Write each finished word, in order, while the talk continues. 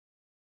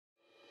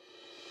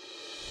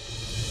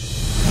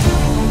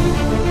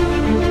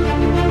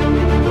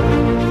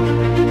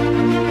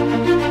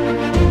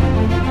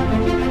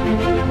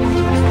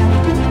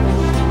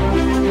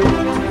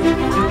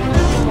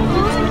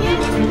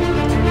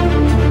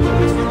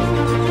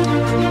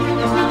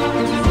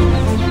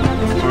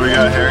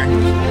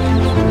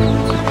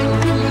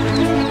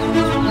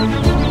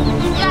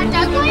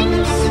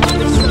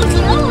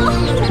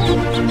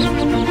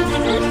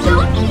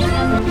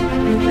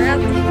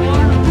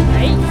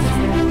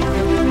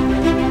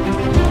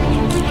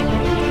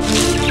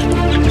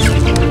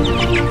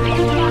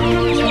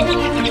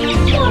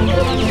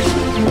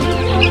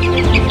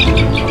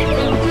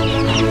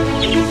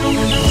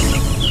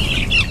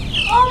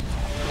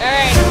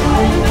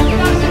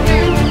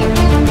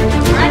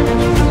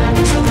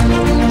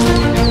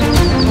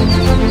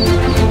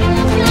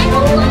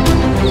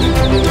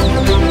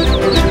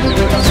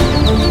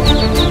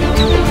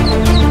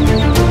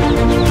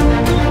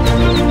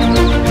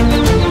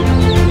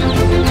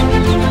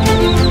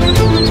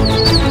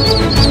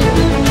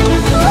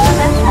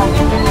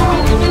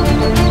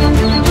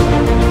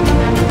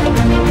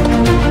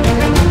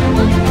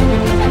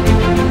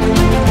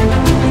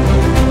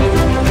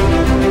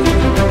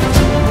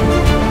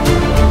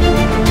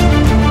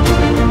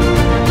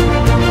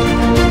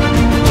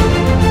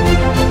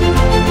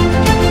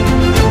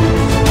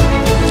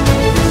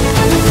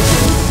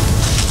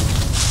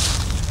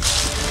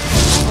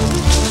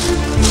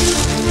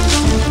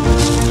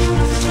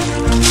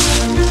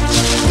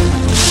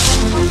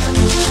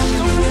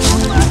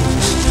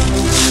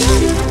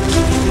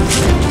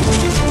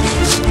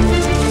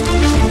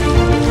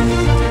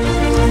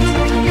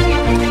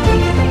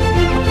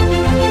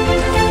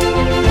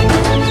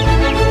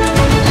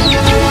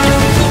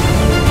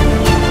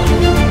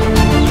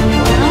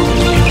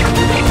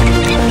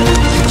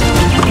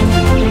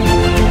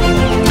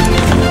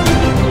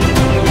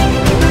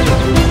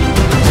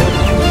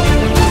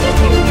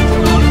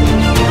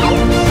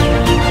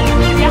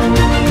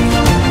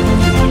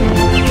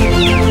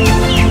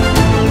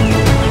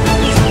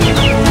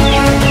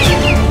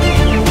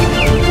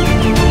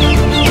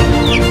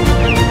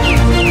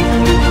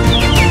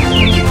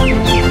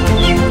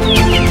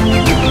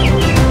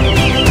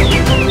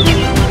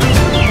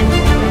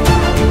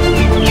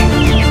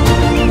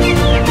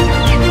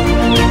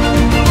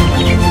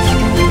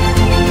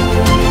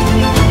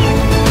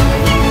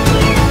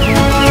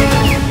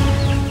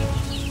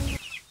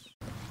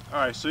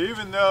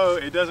even though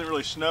it doesn't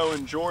really snow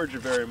in Georgia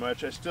very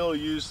much, I still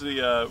use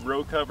the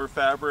row cover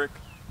fabric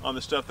on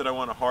the stuff that I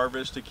want to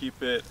harvest to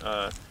keep it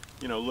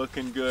you know,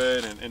 looking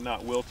good and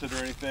not wilted or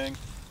anything.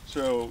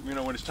 So, you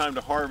know, when it's time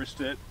to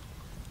harvest it,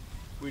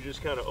 we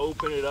just kind of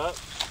open it up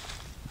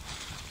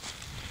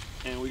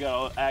and we got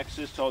all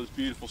access to all this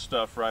beautiful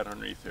stuff right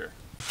underneath here.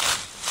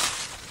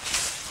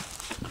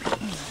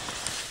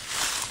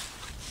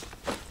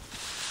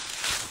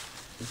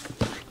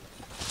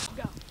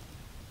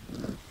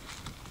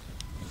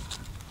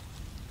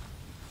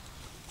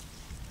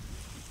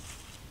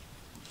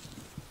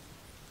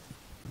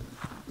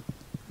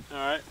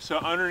 Alright, so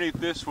underneath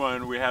this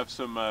one we have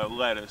some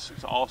lettuce.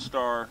 It's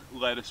all-star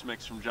lettuce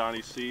mix from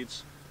Johnny's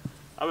Seeds.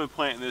 I've been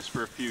planting this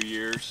for a few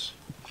years.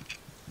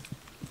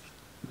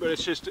 But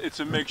it's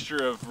a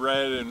mixture of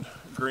red and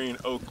green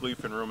oak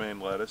leaf and romaine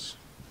lettuce.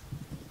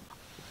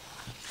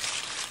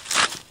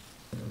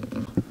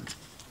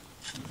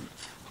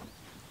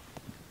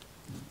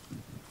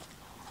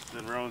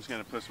 Then Rowan's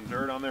going to put some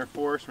dirt on there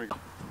for us.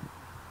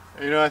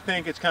 You know, I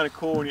think it's kind of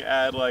cool when you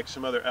add like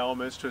some other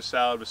elements to a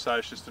salad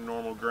besides just the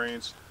normal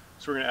greens.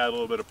 So we're going to add a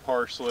little bit of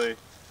parsley,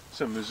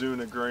 some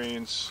Mizuna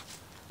greens,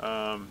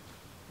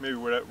 maybe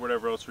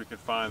whatever else we could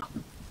find.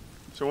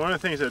 So one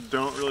of the things that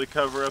don't really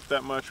cover up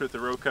that much with the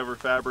row cover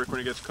fabric when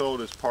it gets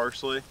cold is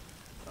parsley.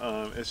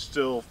 It's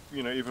still,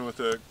 you know, even with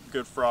a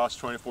good frost,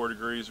 24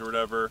 degrees or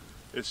whatever,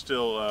 it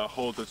still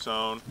holds its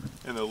own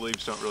and the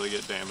leaves don't really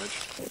get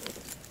damaged.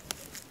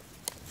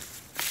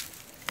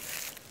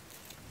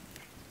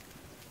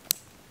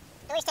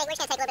 We're just going to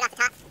take a little bit off the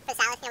top for the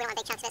salad. You know, we don't want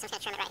big chunks of this, I'm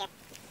just going to trim it right here.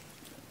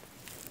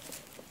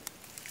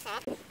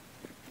 Alright.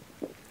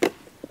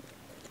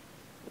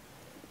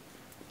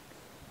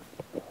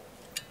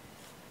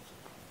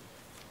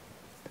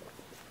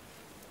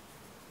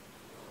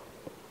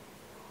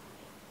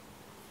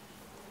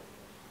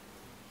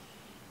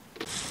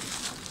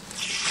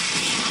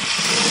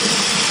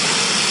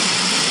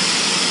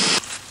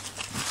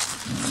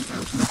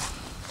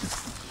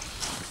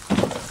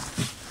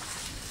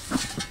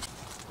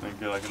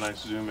 Get like a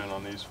nice zoom in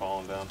on these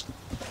falling down.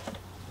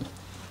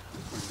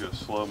 We can go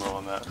slow-mo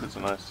on that. It's a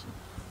nice.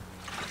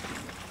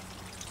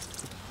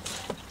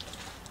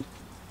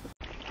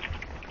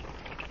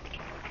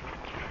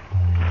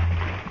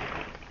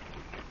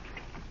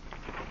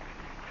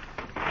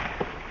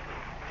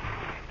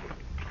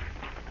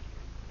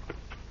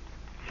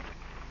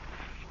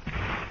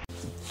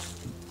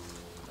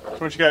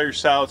 Once you got your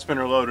salad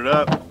spinner loaded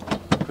up,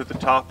 put the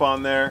top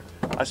on there.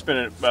 I spin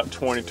it about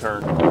 20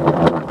 turns.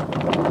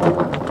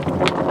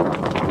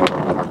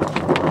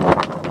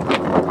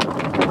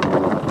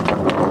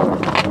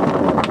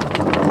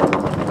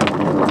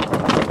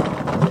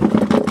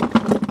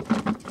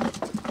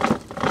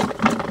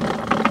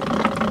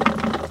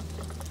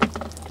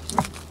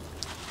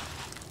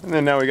 And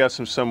then now we got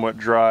some somewhat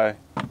dry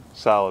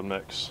salad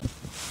mix.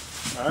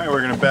 All right,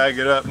 we're gonna bag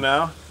it up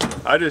now.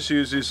 I just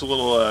use these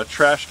little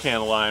trash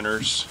can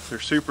liners. They're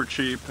super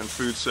cheap and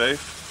food safe.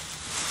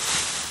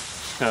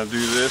 Just kind of do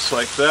this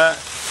like that.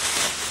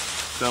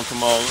 Dump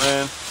them all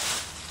in.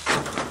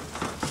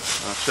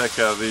 Now check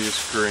out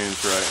these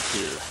greens right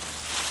here.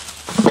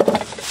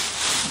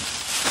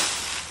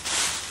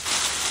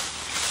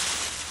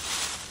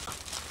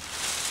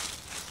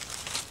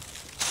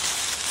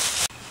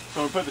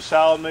 So we put the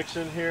salad mix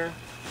in here,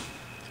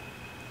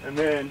 and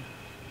then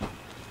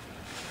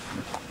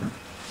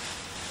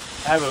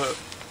I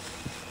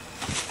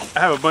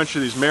have a bunch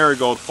of these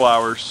marigold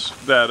flowers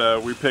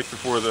that we picked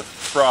before the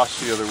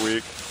frost the other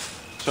week.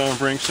 So I'm gonna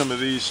bring some of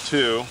these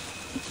too.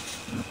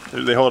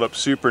 They hold up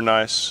super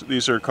nice.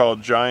 These are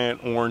called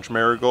giant orange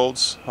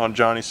marigolds on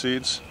Johnny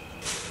Seeds.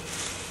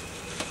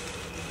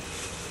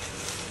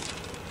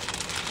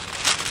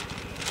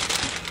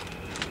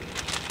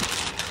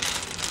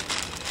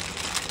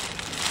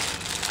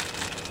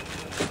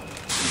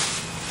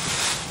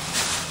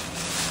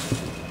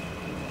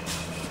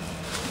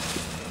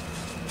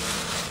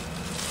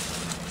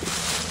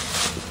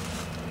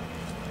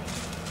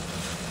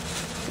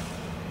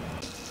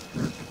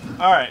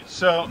 Alright,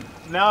 so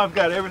now I've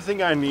got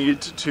everything I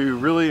need to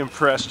really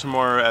impress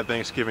tomorrow at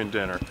Thanksgiving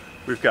dinner.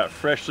 We've got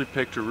freshly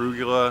picked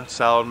arugula,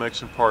 salad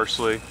mix, and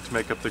parsley to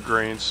make up the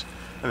greens.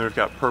 And then we've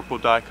got purple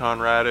daikon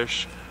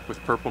radish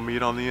with purple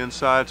meat on the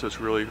inside, so it's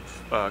really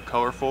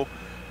colorful.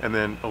 And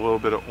then a little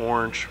bit of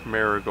orange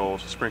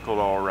marigolds sprinkled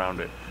all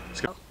around it.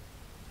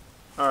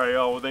 Alright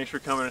y'all, well thanks for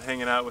coming and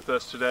hanging out with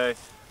us today.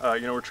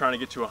 You know, we're trying to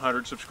get to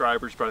 100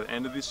 subscribers by the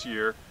end of this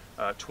year.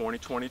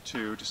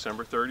 2022,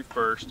 December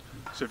 31st.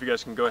 So if you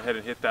guys can go ahead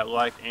and hit that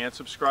like and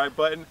subscribe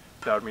button,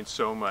 that would mean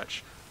so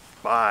much.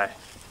 Bye.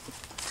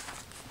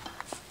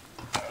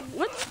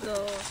 What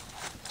the?